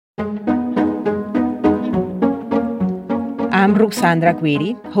I'm Ruxandra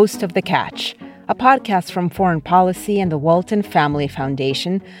Guidi, host of The Catch, a podcast from Foreign Policy and the Wharton Family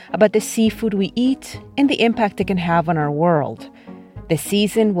Foundation about the seafood we eat and the impact it can have on our world. This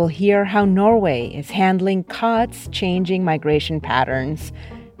season, we'll hear how Norway is handling cod's changing migration patterns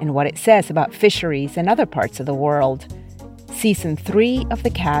and what it says about fisheries in other parts of the world. Season 3 of The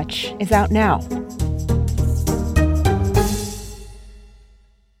Catch is out now.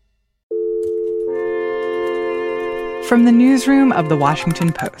 From the newsroom of The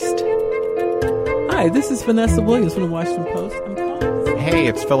Washington Post. Hi, this is Vanessa Williams from The Washington Post. Hey,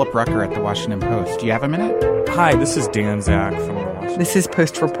 it's Philip Rucker at The Washington Post. Do you have a minute? Hi, this is Dan Zach from The Washington Post. This is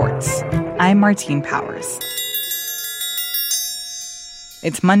Post Reports. I'm Martine Powers.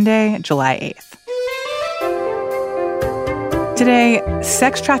 It's Monday, July 8th. Today,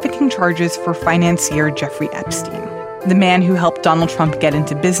 sex trafficking charges for financier Jeffrey Epstein, the man who helped Donald Trump get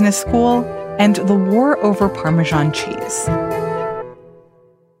into business school, and the war over Parmesan cheese.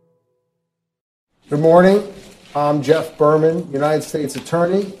 Good morning. I'm Jeff Berman, United States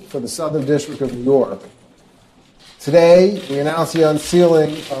Attorney for the Southern District of New York. Today, we announce the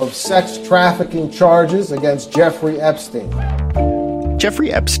unsealing of sex trafficking charges against Jeffrey Epstein.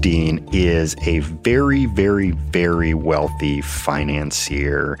 Jeffrey Epstein is a very, very, very wealthy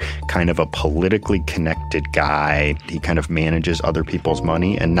financier, kind of a politically connected guy. He kind of manages other people's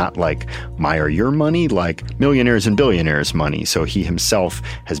money, and not like my or your money, like millionaires and billionaires' money. So he himself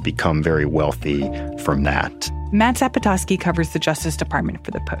has become very wealthy from that. Matt Zapotosky covers the Justice Department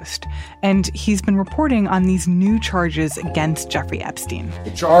for The Post, and he's been reporting on these new charges against Jeffrey Epstein. The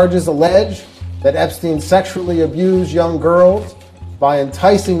charges allege that Epstein sexually abused young girls by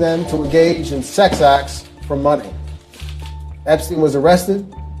enticing them to engage in sex acts for money. Epstein was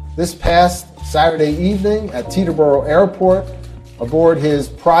arrested this past Saturday evening at Teterboro Airport aboard his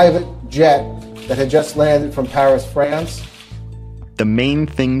private jet that had just landed from Paris, France. The main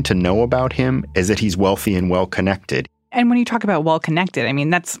thing to know about him is that he's wealthy and well-connected. And when you talk about well-connected, I mean,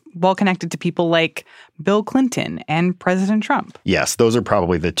 that's well-connected to people like Bill Clinton and President Trump. Yes, those are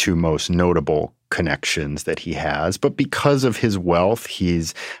probably the two most notable connections that he has. But because of his wealth,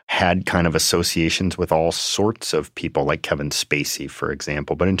 he's had kind of associations with all sorts of people, like Kevin Spacey, for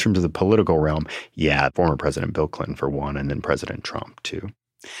example. But in terms of the political realm, yeah, former President Bill Clinton for one, and then President Trump too.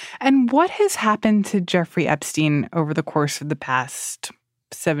 And what has happened to Jeffrey Epstein over the course of the past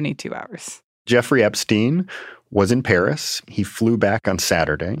 72 hours? Jeffrey Epstein was in Paris. He flew back on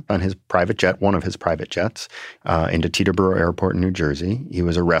Saturday on his private jet, one of his private jets, into Teterboro Airport in New Jersey. He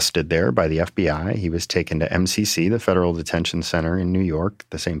was arrested there by the FBI. He was taken to MCC, the Federal Detention Center in New York,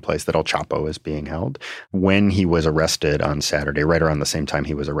 the same place that El Chapo is being held. When he was arrested on Saturday, right around the same time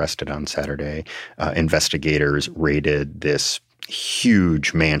he was arrested on Saturday, investigators raided this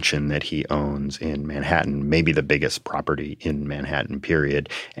huge mansion that he owns in Manhattan, maybe the biggest property in Manhattan, period.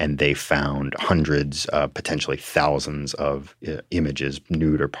 And they found hundreds, potentially thousands of images,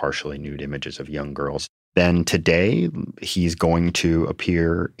 nude or partially nude images of young girls. Then today, he's going to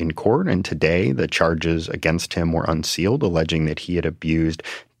appear in court. And today, the charges against him were unsealed, alleging that he had abused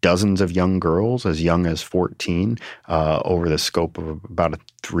dozens of young girls as young as 14 over the scope of about a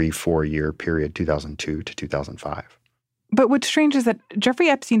 3-4 year period, 2002 to 2005. But what's strange is that Jeffrey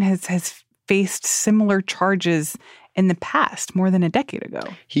Epstein has faced similar charges in the past, more than a decade ago.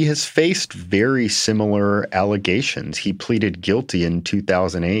 He has faced very similar allegations. He pleaded guilty in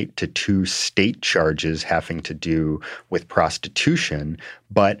 2008 to 2 state charges having to do with prostitution,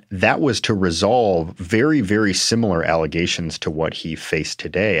 but that was to resolve very, very similar allegations to what he faced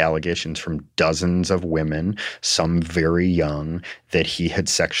today, allegations from dozens of women, some very young, that he had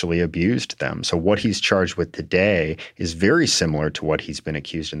sexually abused them. So what he's charged with today is very similar to what he's been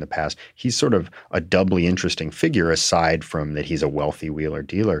accused in the past. He's sort of a doubly interesting figure, aside from that he's a wealthy wheeler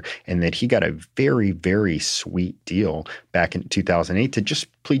dealer, and that he got a very, very sweet deal back in 2008 to just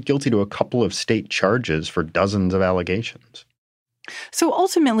plead guilty to a couple of state charges for dozens of allegations. So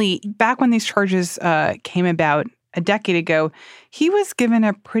ultimately, back when these charges came about a decade ago, he was given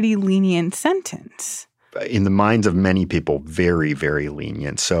a pretty lenient sentence. In the minds of many people, very, very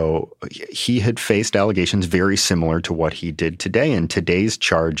lenient. So he had faced allegations very similar to what he did today. And today's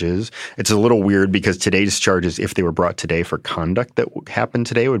charges, it's a little weird because today's charges, if they were brought today for conduct that happened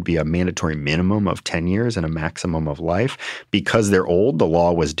today, would be a mandatory minimum of 10 years and a maximum of life. Because they're old, the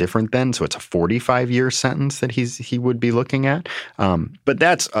law was different then. So it's a 45-year sentence that he would be looking at. But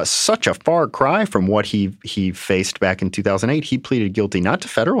that's such a far cry from what he faced back in 2008. He pleaded guilty not to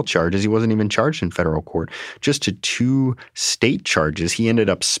federal charges. He wasn't even charged in federal court. Airport, just to 2 state charges. He ended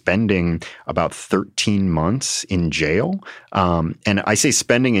up spending about 13 months in jail. And I say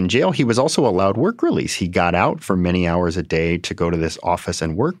spending in jail, he was also allowed work release. He got out for many hours a day to go to this office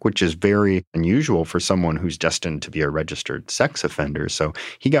and work, which is very unusual for someone who's destined to be a registered sex offender. So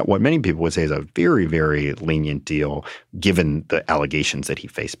he got what many people would say is a very, very lenient deal, given the allegations that he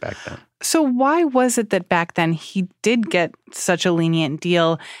faced back then. So why was it that back then he did get such a lenient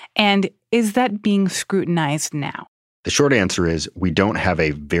deal? And is that being scrutinized now? The short answer is we don't have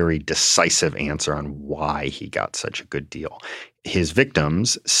a very decisive answer on why he got such a good deal. His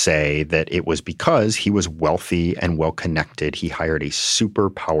victims say that it was because he was wealthy and well-connected. He hired a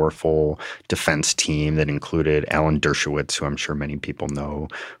super powerful defense team that included Alan Dershowitz, who I'm sure many people know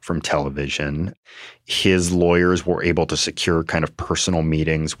from television. His lawyers were able to secure kind of personal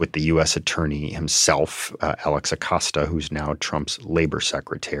meetings with the U.S. attorney himself, Alex Acosta, who's now Trump's labor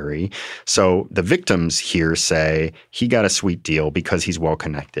secretary. So the victims here say he got a sweet deal because he's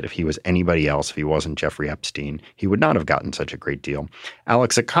well-connected. If he was anybody else, if he wasn't Jeffrey Epstein, he would not have gotten such a great deal.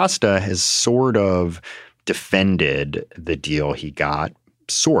 Alex Acosta has sort of defended the deal he got,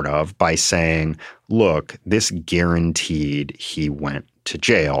 sort of, by saying, look, this guaranteed he went to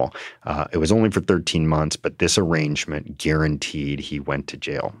jail. It was only for 13 months, but this arrangement guaranteed he went to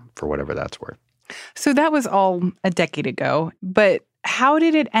jail for whatever that's worth. So that was all a decade ago. But how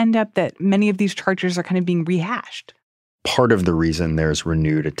did it end up that many of these charges are kind of being rehashed? Part of the reason there's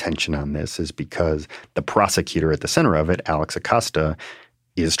renewed attention on this is because the prosecutor at the center of it, Alex Acosta,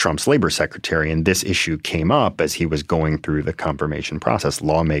 is Trump's labor secretary. And this issue came up as he was going through the confirmation process.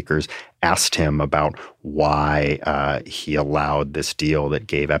 Lawmakers asked him about why he allowed this deal that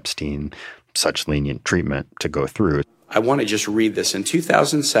gave Epstein such lenient treatment to go through. I want to just read this. In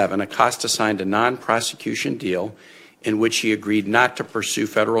 2007, Acosta signed a non-prosecution deal in which he agreed not to pursue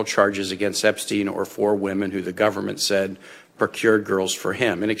federal charges against Epstein or 4 women who the government said procured girls for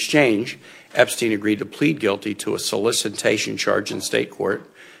him. In exchange, Epstein agreed to plead guilty to a solicitation charge in state court,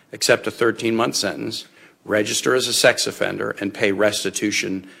 accept a 13-month sentence, register as a sex offender, and pay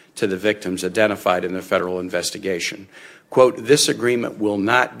restitution to the victims identified in the federal investigation. Quote, this agreement will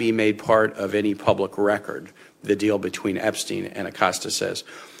not be made part of any public record, the deal between Epstein and Acosta says.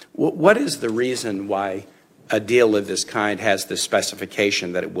 What is the reason why a deal of this kind has the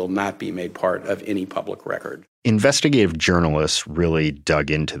specification that it will not be made part of any public record? Investigative journalists really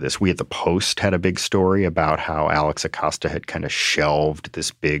dug into this. We at the Post had a big story about how Alex Acosta had kind of shelved this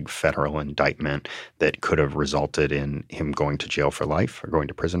big federal indictment that could have resulted in him going to jail for life or going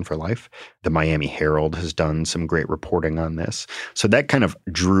to prison for life. The Miami Herald has done some great reporting on this. So that kind of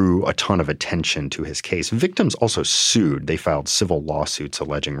drew a ton of attention to his case. Victims also sued. They filed civil lawsuits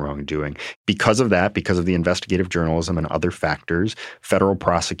alleging wrongdoing. Because of that, because of the investigative journalism and other factors, federal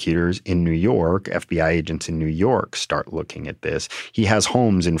prosecutors in New York, FBI agents in New York start looking at this. He has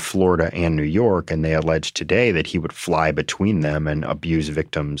homes in Florida and New York, and they allege today that he would fly between them and abuse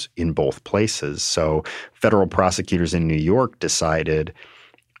victims in both places. So federal prosecutors in New York decided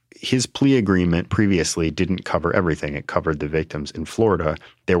his plea agreement previously didn't cover everything. It covered the victims in Florida.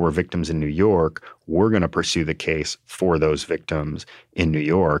 There were victims in New York. We're going to pursue the case for those victims in New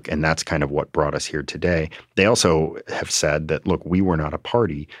York, and that's kind of what brought us here today. They also have said that, look, we were not a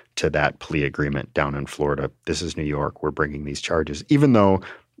party to that plea agreement down in Florida. This is New York. We're bringing these charges, even though,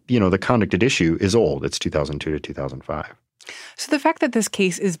 the conduct at issue is old. It's 2002 to 2005. So the fact that this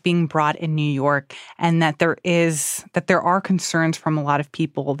case is being brought in New York and that there are concerns from a lot of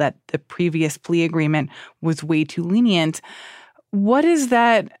people that the previous plea agreement was way too lenient, what does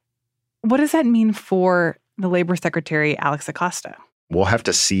that mean for the Labor Secretary, Alex Acosta? We'll have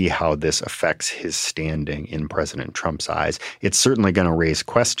to see how this affects his standing in President Trump's eyes. It's certainly going to raise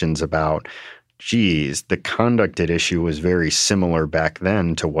questions about, geez, the conduct at issue was very similar back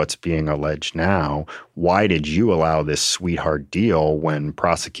then to what's being alleged now. Why did you allow this sweetheart deal when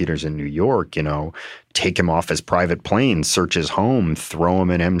prosecutors in New York, take him off his private plane, search his home, throw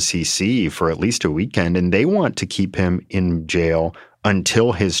him in MCC for at least a weekend, and they want to keep him in jail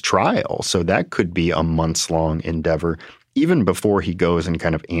until his trial. So that could be a months-long endeavor. Even before he goes and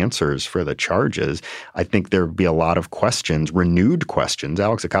kind of answers for the charges, I think there would be a lot of questions, renewed questions.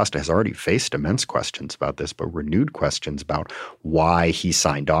 Alex Acosta has already faced immense questions about this, but renewed questions about why he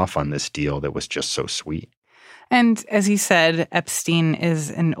signed off on this deal that was just so sweet. And as he said, Epstein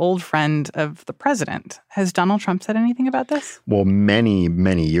is an old friend of the president. Has Donald Trump said anything about this? Well, many,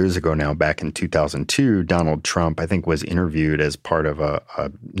 many years ago now, back in 2002, Donald Trump, I think, was interviewed as part of a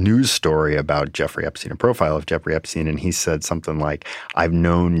news story about Jeffrey Epstein, a profile of Jeffrey Epstein. And he said something like, I've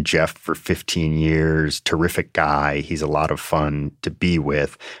known Jeff for 15 years, terrific guy. He's a lot of fun to be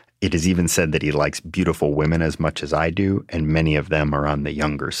with. It is even said that he likes beautiful women as much as I do, and many of them are on the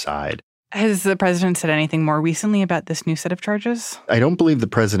younger side. Has the president said anything more recently about this new set of charges? I don't believe the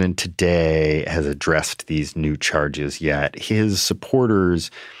president today has addressed these new charges yet. His supporters,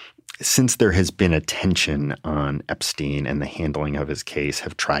 since there has been attention on Epstein and the handling of his case,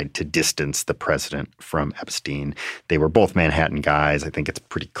 have tried to distance the president from Epstein. They were both Manhattan guys. I think it's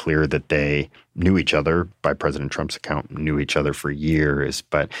pretty clear that they knew each other, by President Trump's account, knew each other for years.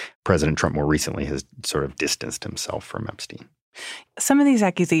 But President Trump more recently has sort of distanced himself from Epstein. Some of these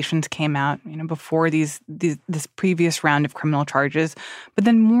accusations came out, before this previous round of criminal charges, but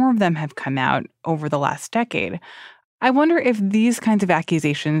then more of them have come out over the last decade. I wonder if these kinds of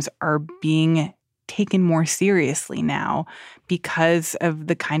accusations are being taken more seriously now because of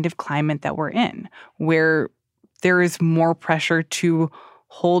the kind of climate that we're in, where there is more pressure to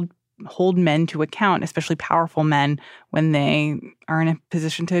hold men to account, especially powerful men, when they are in a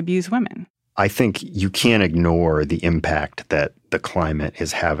position to abuse women. I think you can't ignore the impact that the climate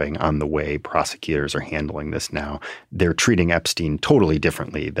is having on the way prosecutors are handling this now. They're treating Epstein totally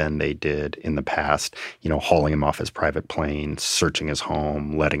differently than they did in the past, hauling him off his private plane, searching his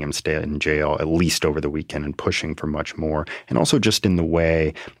home, letting him stay in jail at least over the weekend and pushing for much more. And also just in the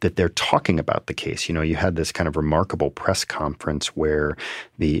way that they're talking about the case. You had this kind of remarkable press conference where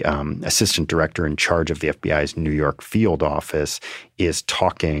the assistant director in charge of the FBI's New York field office is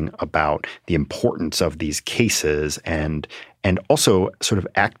talking about the importance of these cases and also sort of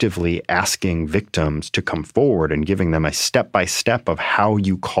actively asking victims to come forward and giving them a step-by-step of how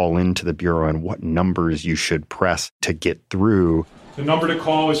you call into the Bureau and what numbers you should press to get through. The number to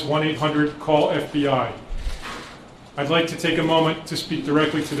call is 1-800-CALL-FBI. I'd like to take a moment to speak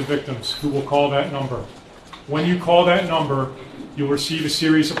directly to the victims who will call that number. When you call that number, you'll receive a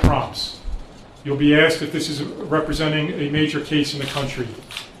series of prompts. You'll be asked if this is representing a major case in the country.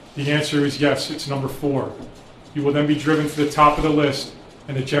 The answer is yes, it's number 4. You will then be driven to the top of the list,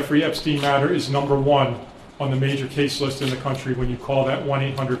 and the Jeffrey Epstein matter is number 1 on the major case list in the country when you call that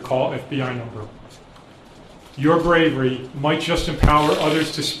 1-800-CALL-FBI number. Your bravery might just empower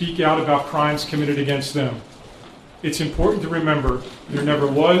others to speak out about crimes committed against them. It's important to remember there never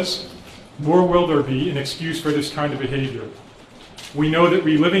was, nor will there be, an excuse for this kind of behavior. We know that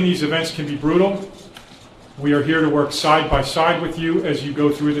reliving these events can be brutal. We are here to work side by side with you as you go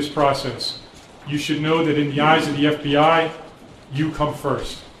through this process. You should know that in the eyes of the FBI, you come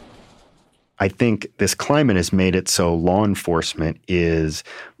first. I think this climate has made it so law enforcement is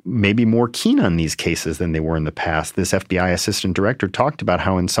maybe more keen on these cases than they were in the past. This FBI assistant director talked about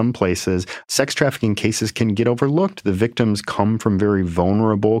how in some places sex trafficking cases can get overlooked. The victims come from very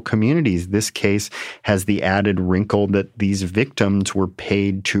vulnerable communities. This case has the added wrinkle that these victims were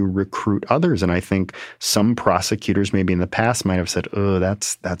paid to recruit others. And I think some prosecutors maybe in the past might have said, oh,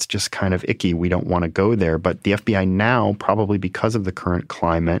 that's just kind of icky. We don't want to go there. But the FBI now, probably because of the current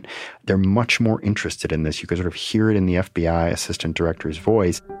climate, they're much more interested in this. You can sort of hear it in the FBI assistant director's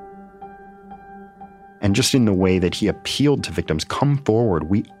voice. And just in the way that he appealed to victims, come forward,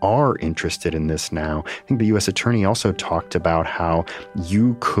 we are interested in this now. I think the U.S. attorney also talked about how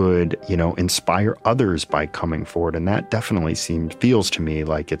you could, inspire others by coming forward. And that definitely feels to me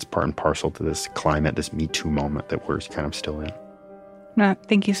like it's part and parcel to this climate, this Me Too moment that we're kind of still in. No,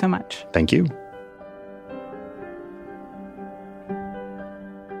 thank you so much. Thank you.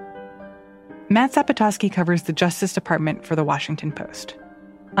 Matt Zapotosky covers the Justice Department for The Washington Post.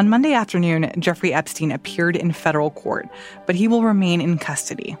 On Monday afternoon, Jeffrey Epstein appeared in federal court, but he will remain in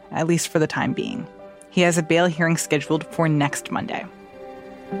custody, at least for the time being. He has a bail hearing scheduled for next Monday.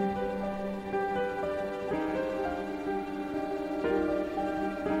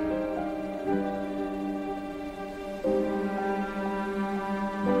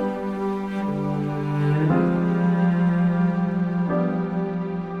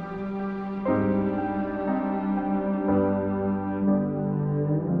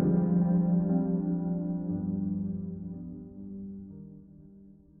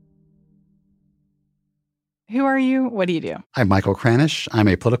 Who are you? What do you do? I'm Michael Kranish. I'm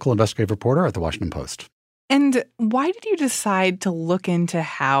a political investigative reporter at The Washington Post. And why did you decide to look into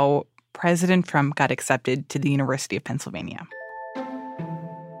how President Trump got accepted to the University of Pennsylvania?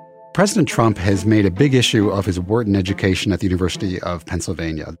 President Trump has made a big issue of his Wharton education at the University of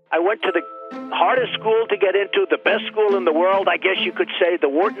Pennsylvania. I went to the hardest school to get into, the best school in the world, I guess you could say, the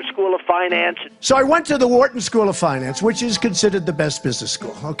Wharton School of Finance. So I went to the Wharton School of Finance, which is considered the best business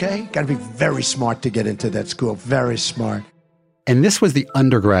school, okay? Got to be very smart to get into that school, very smart. And this was the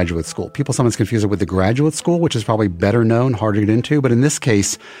undergraduate school. People sometimes confuse it with the graduate school, which is probably better known, harder to get into. But in this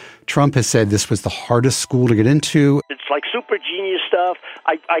case, Trump has said this was the hardest school to get into. It's like super genius stuff.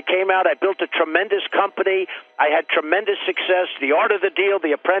 I came out, I built a tremendous company. I had tremendous success, the art of the deal,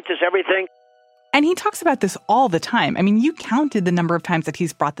 the apprentice, everything. And he talks about this all the time. I mean, you counted the number of times that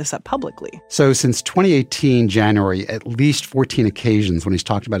he's brought this up publicly. So since 2018, January, at least 14 occasions when he's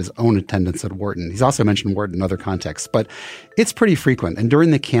talked about his own attendance at Wharton. He's also mentioned Wharton in other contexts, but it's pretty frequent. And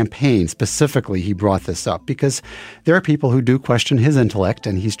during the campaign, specifically, he brought this up because there are people who do question his intellect,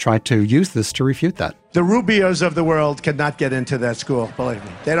 and he's tried to use this to refute that. The Rubios of the world cannot get into that school, believe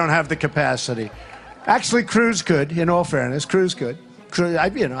me. They don't have the capacity. Actually, Cruz could, in all fairness. Cruz could. I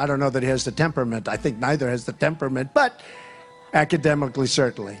don't know that he has the temperament. I think neither has the temperament, but academically,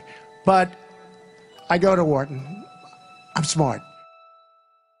 certainly. But I go to Wharton. I'm smart.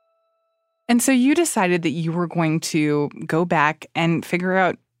 And so you decided that you were going to go back and figure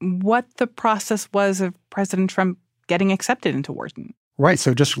out what the process was of President Trump getting accepted into Wharton. Right.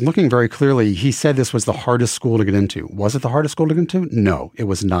 So just looking very clearly, he said this was the hardest school to get into. Was it the hardest school to get into? No, it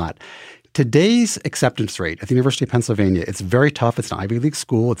was not. Today's acceptance rate at the University of Pennsylvania, it's very tough. It's an Ivy League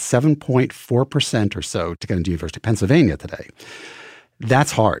school. It's 7.4% or so to get into the University of Pennsylvania today.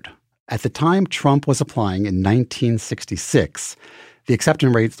 That's hard. At the time Trump was applying in 1966, the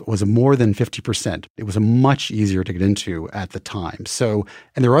acceptance rate was more than 50%. It was much easier to get into at the time. So,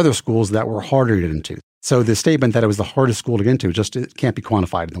 and there were other schools that were harder to get into. So the statement that it was the hardest school to get into just it can't be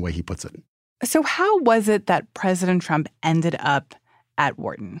quantified in the way he puts it. So how was it that President Trump ended up at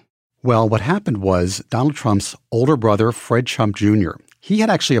Wharton? Well, what happened was Donald Trump's older brother, Fred Trump Jr., he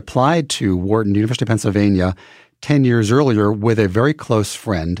had actually applied to Wharton, University of Pennsylvania, 10 years earlier with a very close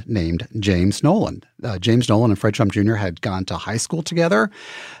friend named James Nolan. James Nolan and Fred Trump Jr. had gone to high school together.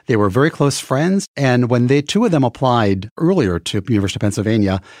 They were very close friends. And when the two of them applied earlier to University of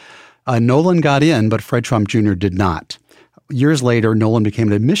Pennsylvania, Nolan got in, but Fred Trump Jr. did not. Years later, Nolan became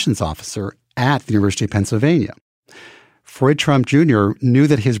an admissions officer at the University of Pennsylvania. Fred Trump Jr. knew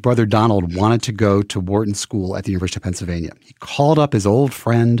that his brother Donald wanted to go to Wharton School at the University of Pennsylvania. He called up his old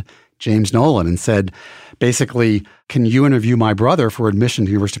friend, James Nolan, and said, basically, can you interview my brother for admission to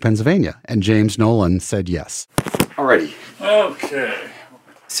the University of Pennsylvania? And James Nolan said yes. Alrighty. Okay.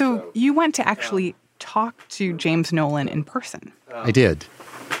 So you went to actually talk to James Nolan in person. I did.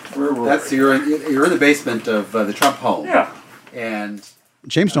 You're in the basement of the Trump home. Yeah. And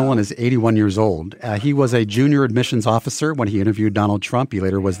James Nolan is 81 years old. He was a junior admissions officer when he interviewed Donald Trump. He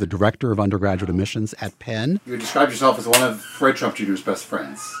later was the director of undergraduate admissions at Penn. You described yourself as one of Fred Trump Jr.'s best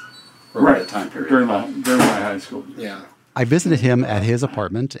friends over that time period. During my high school. Yeah. I visited him at his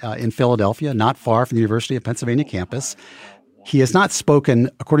apartment in Philadelphia, not far from the University of Pennsylvania campus. He has not spoken,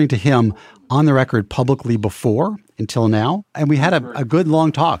 according to him, on the record publicly before until now. And we had a good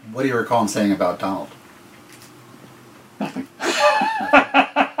long talk. What do you recall him saying about Donald? Nothing.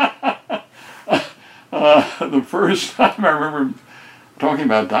 The first time I remember talking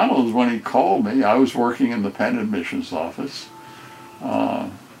about Donald was when he called me. I was working in the Penn admissions office.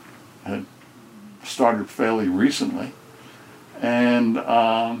 Had started fairly recently. And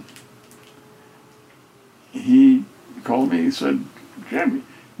he called me. He said, Jimmy,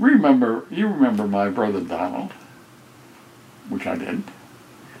 you remember my brother Donald? Which I did.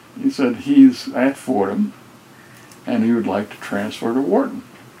 He said, he's at Fordham, and he would like to transfer to Wharton.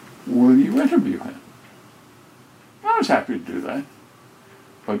 Will you interview him? I was happy to do that.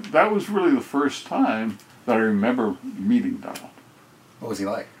 But that was really the first time that I remember meeting Donald. What was he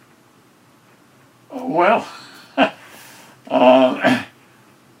like? Well,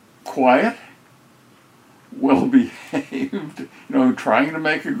 quiet, well-behaved, trying to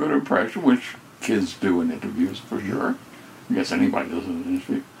make a good impression, which kids do in interviews for sure. I guess anybody does in an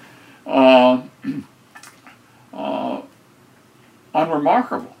interview.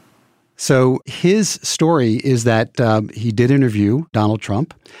 Unremarkable. So his story is that he did interview Donald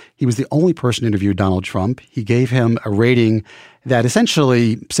Trump. He was the only person to interview Donald Trump. He gave him a rating that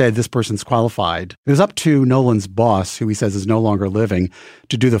essentially said this person's qualified. It was up to Nolan's boss, who he says is no longer living,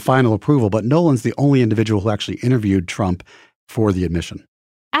 to do the final approval. But Nolan's the only individual who actually interviewed Trump for the admission.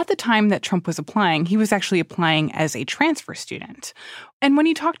 At the time that Trump was applying, he was actually applying as a transfer student. And when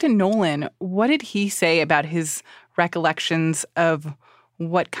you talked to Nolan, what did he say about his recollections of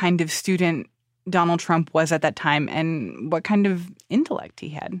what kind of student Donald Trump was at that time and what kind of intellect he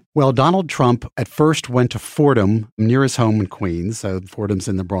had? Well, Donald Trump at first went to Fordham near his home in Queens. Fordham's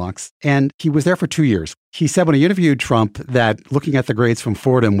in the Bronx. And he was there for 2 years. He said when he interviewed Trump that looking at the grades from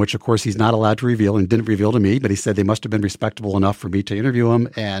Fordham, which of course he's not allowed to reveal and didn't reveal to me, but he said they must have been respectable enough for me to interview him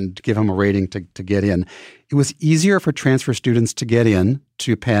and give him a rating to get in. It was easier for transfer students to get in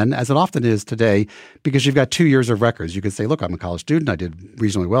to Penn, as it often is today, because you've got 2 years of records. You could say, look, I'm a college student. I did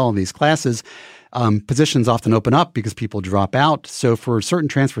reasonably well in these classes. Positions often open up because people drop out. So for certain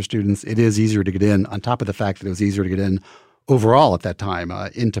transfer students, it is easier to get in, on top of the fact that it was easier to get in overall at that time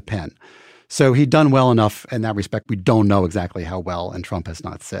into Penn. So he'd done well enough in that respect. We don't know exactly how well, and Trump has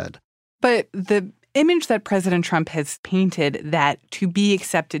not said. But the image that President Trump has painted, that to be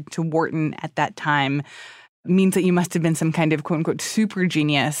accepted to Wharton at that time means that you must have been some kind of quote-unquote super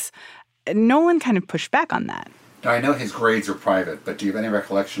genius. Nolan kind of pushed back on that. Now, I know his grades are private, but do you have any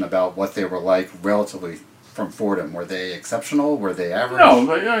recollection about what they were like relatively from Fordham? Were they exceptional? Were they average? No,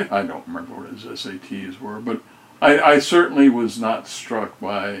 I don't remember what his SATs were, but I certainly was not struck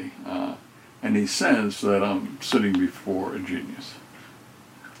by any sense that I'm sitting before a genius.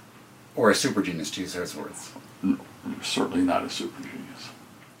 Or a super genius, to use those words. No, certainly not a super genius.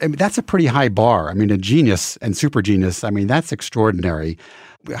 I mean, that's a pretty high bar. I mean, a genius and super genius, I mean, that's extraordinary.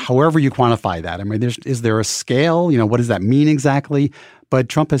 However you quantify that. I mean, is there a scale? What does that mean exactly? But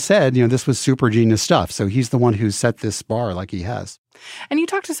Trump has said, this was super genius stuff. So he's the one who set this bar like he has. And you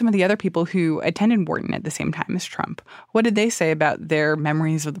talked to some of the other people who attended Wharton at the same time as Trump. What did they say about their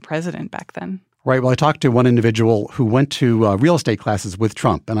memories of the president back then? Right. Well, I talked to one individual who went to real estate classes with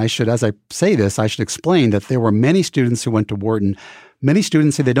Trump. And as I say this, I should explain that there were many students who went to Wharton. Many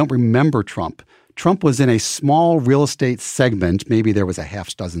students say they don't remember Trump. Trump was in a small real estate segment. Maybe there was a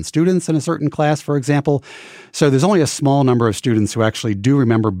half dozen students in a certain class, for example. So there's only a small number of students who actually do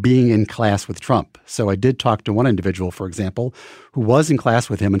remember being in class with Trump. So I did talk to one individual, for example, who was in class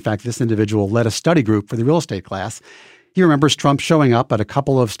with him. In fact, this individual led a study group for the real estate class. He remembers Trump showing up at a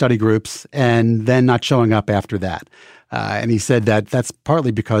couple of study groups and then not showing up after that. And he said that that's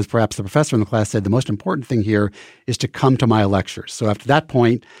partly because perhaps the professor in the class said the most important thing here is to come to my lectures. So after that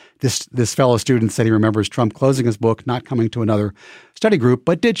point, this fellow student said he remembers Trump closing his book, not coming to another study group,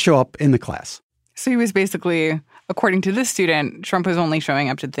 but did show up in the class. So he was basically, according to this student, Trump was only showing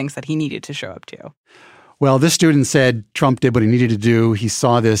up to the things that he needed to show up to. Well, this student said Trump did what he needed to do. He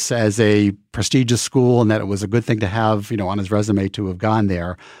saw this as a prestigious school and that it was a good thing to have, on his resume to have gone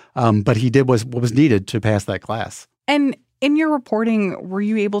there. But he did what was needed to pass that class. And in your reporting, were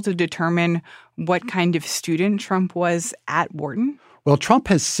you able to determine what kind of student Trump was at Wharton? Well, Trump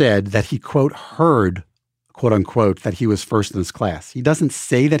has said that he, quote, heard, quote unquote, that he was first in his class. He doesn't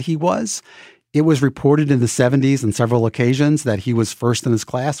say that he was. It was reported in the 70s on several occasions that he was first in his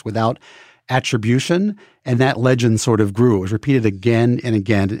class without attribution, and that legend sort of grew. It was repeated again and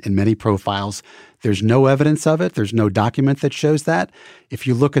again in many profiles. There's no evidence of it. There's no document that shows that. If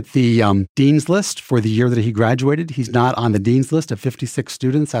you look at the dean's list for the year that he graduated, he's not on the dean's list of 56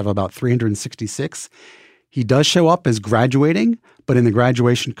 students out of about 366. He does show up as graduating, but in the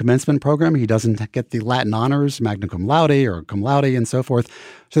graduation commencement program, he doesn't get the Latin honors, magna cum laude or cum laude and so forth.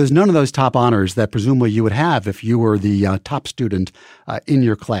 So there's none of those top honors that presumably you would have if you were the top student in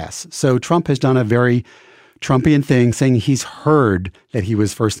your class. So Trump has done a very Trumpian thing, saying he's heard that he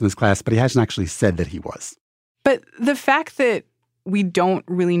was first in his class, but he hasn't actually said that he was. But the fact that we don't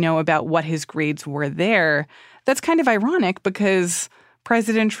really know about what his grades were there, that's kind of ironic because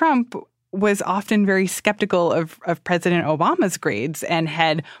President Trump was often very skeptical of President Obama's grades and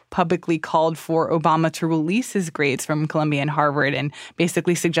had publicly called for Obama to release his grades from Columbia and Harvard and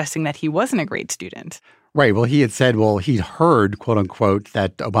basically suggesting that he wasn't a great student. Right. Well, he had said, he'd heard, quote unquote,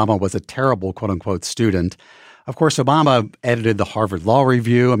 that Obama was a terrible, quote unquote, student. Of course, Obama edited the Harvard Law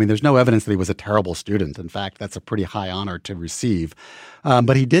Review. I mean, there's no evidence that he was a terrible student. In fact, that's a pretty high honor to receive.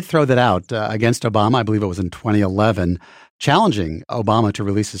 But he did throw that out against Obama. I believe it was in 2011. Challenging Obama to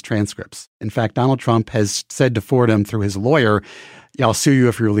release his transcripts. In fact, Donald Trump has said to Fordham through his lawyer, I'll sue you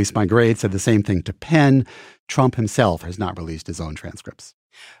if you release my grades, said the same thing to Penn. Trump himself has not released his own transcripts.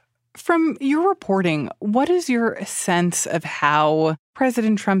 From your reporting, what is your sense of how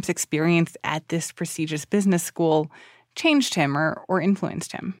President Trump's experience at this prestigious business school changed him or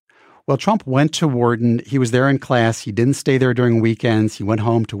influenced him? Well, Trump went to Wharton. He was there in class. He didn't stay there during weekends. He went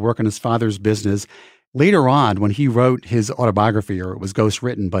home to work on his father's business. Later on, when he wrote his autobiography, or it was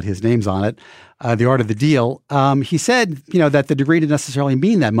ghostwritten, but his name's on it, The Art of the Deal, he said, that the degree didn't necessarily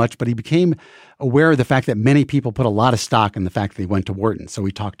mean that much, but he became aware of the fact that many people put a lot of stock in the fact that he went to Wharton. So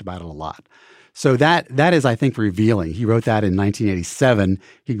he talked about it a lot. So that is, I think, revealing. He wrote that in 1987.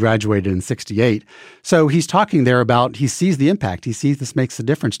 He graduated in 1968. So he's talking there about, he sees the impact. He sees this makes a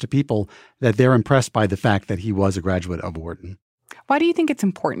difference to people, that they're impressed by the fact that he was a graduate of Wharton. Why do you think it's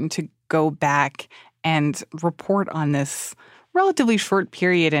important to go back and report on this relatively short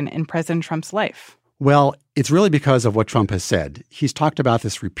period in President Trump's life? Well, it's really because of what Trump has said. He's talked about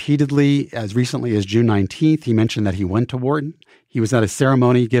this repeatedly. As recently as June 19th, he mentioned that he went to Wharton. He was at a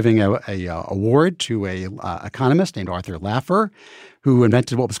ceremony giving a award to a economist named Arthur Laffer, who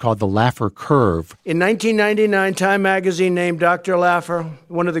invented what was called the Laffer curve. In 1999, Time magazine named Dr. Laffer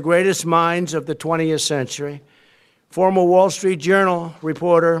one of the greatest minds of the 20th century. Former Wall Street Journal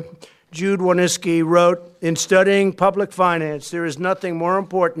reporter Jude Wanniski wrote, "In studying public finance, there is nothing more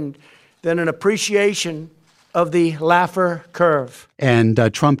important than an appreciation of the Laffer curve."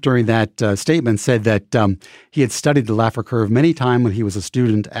 And Trump, during that statement, said that he had studied the Laffer curve many times when he was a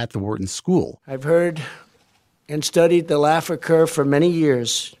student at the Wharton School. I've heard and studied the Laffer curve for many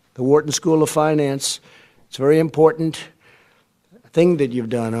years. The Wharton School of Finance. It's a very important thing that you've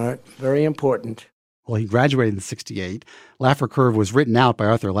done, Art. Very important. Well, he graduated in 1968. Laffer curve was written out by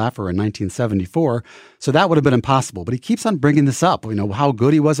Arthur Laffer in 1974, so that would have been impossible. But he keeps on bringing this up, how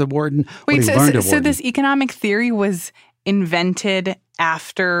good he was at Wharton, what he learned at Wharton. So this economic theory was invented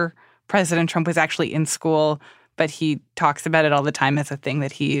after President Trump was actually in school, but he talks about it all the time as a thing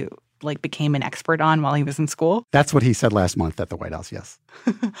that he became an expert on while he was in school? That's what he said last month at the White House, yes.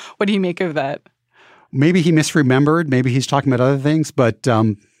 What do you make of that? Maybe he misremembered. Maybe he's talking about other things, but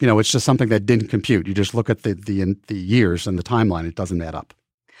it's just something that didn't compute. You just look at the years and the timeline; it doesn't add up.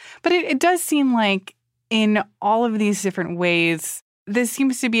 But it does seem like in all of these different ways, this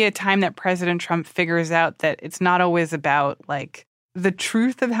seems to be a time that President Trump figures out that it's not always about the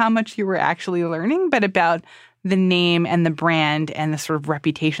truth of how much you were actually learning, but about the name and the brand and the sort of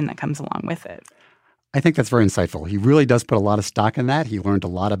reputation that comes along with it. I think that's very insightful. He really does put a lot of stock in that. He learned a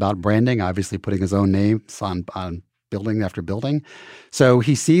lot about branding, obviously putting his own names on building after building. So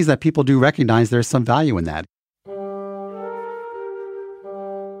he sees that people do recognize there's some value in that.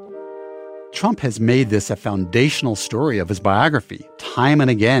 Trump has made this a foundational story of his biography. Time and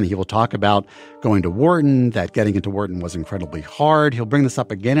again, he will talk about going to Wharton, that getting into Wharton was incredibly hard. He'll bring this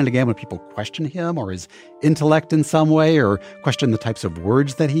up again and again when people question him or his intellect in some way or question the types of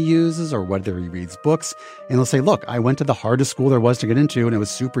words that he uses or whether he reads books. And he'll say, look, I went to the hardest school there was to get into, and it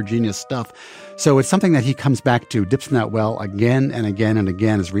was super genius stuff. So it's something that he comes back to, dips in that well again and again and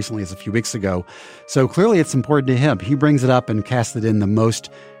again, as recently as a few weeks ago. So clearly it's important to him. He brings it up and casts it in the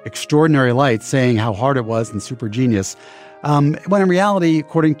most extraordinary light, saying how hard it was and super genius. When in reality,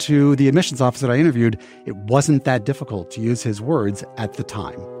 according to the admissions officer that I interviewed, it wasn't that difficult to use his words at the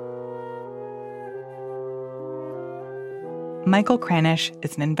time. Michael Kranish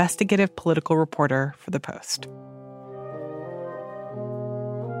is an investigative political reporter for The Post.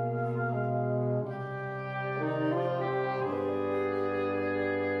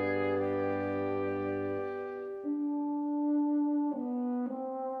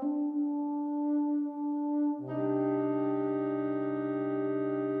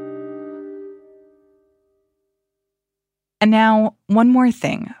 And now, one more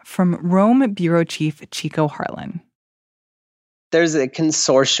thing from Rome Bureau Chief Chico Harlan. There's a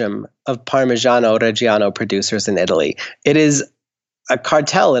consortium of Parmigiano Reggiano producers in Italy. It is a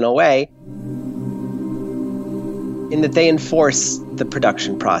cartel in a way, in that they enforce the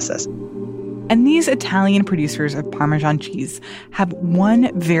production process. And these Italian producers of Parmesan cheese have one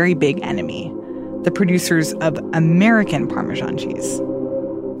very big enemy, the producers of American Parmesan cheese.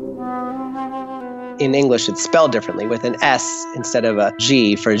 In English, it's spelled differently with an S instead of a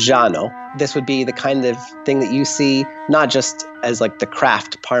G for Giano. This would be the kind of thing that you see not just as the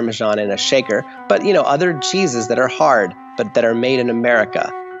Kraft Parmesan in a shaker, but, other cheeses that are hard, but that are made in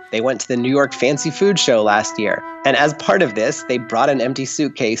America. They went to the New York Fancy Food Show last year. And as part of this, they brought an empty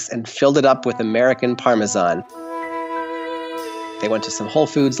suitcase and filled it up with American Parmesan. They went to some Whole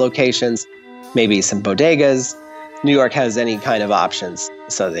Foods locations, maybe some bodegas. New York has any kind of options.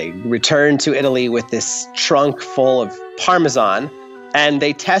 So they return to Italy with this trunk full of Parmesan, and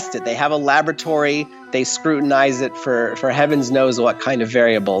they test it. They have a laboratory. They scrutinize it for heavens knows what kind of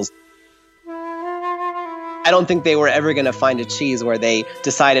variables. I don't think they were ever going to find a cheese where they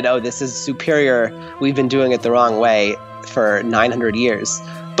decided, oh, this is superior. We've been doing it the wrong way for 900 years.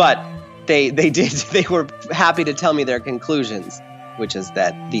 But they did. They were happy to tell me their conclusions, which is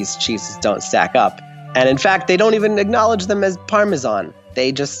that these cheeses don't stack up. And in fact, they don't even acknowledge them as Parmesan.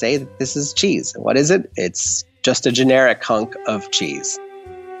 They just say that this is cheese. What is it? It's just a generic hunk of cheese.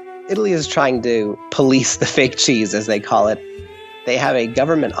 Italy is trying to police the fake cheese, as they call it. They have a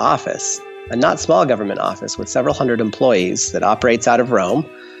government office, a not small government office with several hundred employees that operates out of Rome,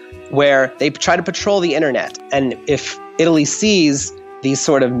 where they try to patrol the internet. And if Italy sees these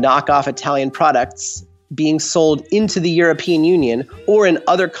sort of knockoff Italian products, being sold into the European Union or in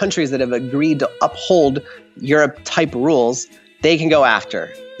other countries that have agreed to uphold Europe-type rules, they can go after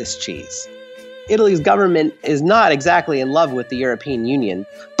this cheese. Italy's government is not exactly in love with the European Union,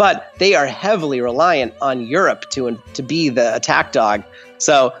 but they are heavily reliant on Europe to be the attack dog.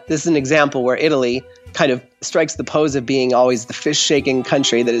 So this is an example where Italy kind of strikes the pose of being always the fish-shaking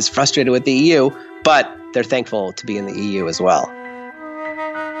country that is frustrated with the EU, but they're thankful to be in the EU as well.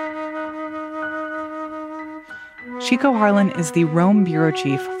 Chico Harlan is the Rome bureau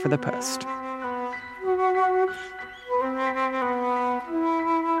chief for The Post.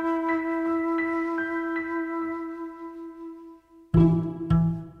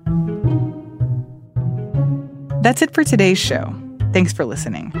 That's it for today's show. Thanks for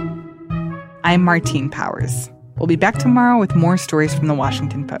listening. I'm Martine Powers. We'll be back tomorrow with more stories from The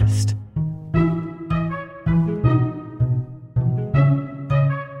Washington Post.